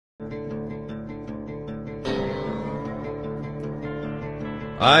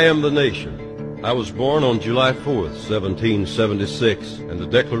I am the nation. I was born on July 4th, 1776, and the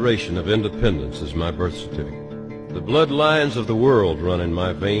Declaration of Independence is my birth certificate. The bloodlines of the world run in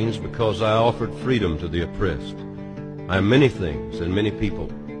my veins because I offered freedom to the oppressed. I am many things and many people.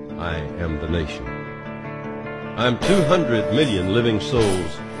 I am the nation. I am 200 million living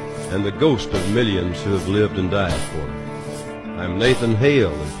souls and the ghost of millions who have lived and died for me. I am Nathan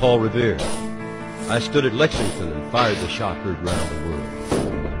Hale and Paul Revere. I stood at Lexington and fired the shot heard round the world.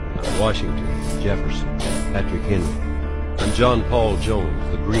 I'm Washington, Jefferson, Patrick Henry. I'm John Paul Jones,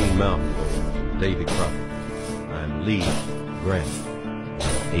 the Green Mountain Boys, Davy Crockett. I'm Lee, Grant,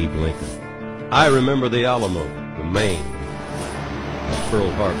 Abe Lincoln. I remember the Alamo, the Maine, and Pearl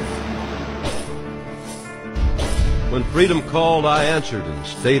Harbor. When freedom called, I answered and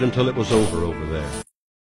stayed until it was over there.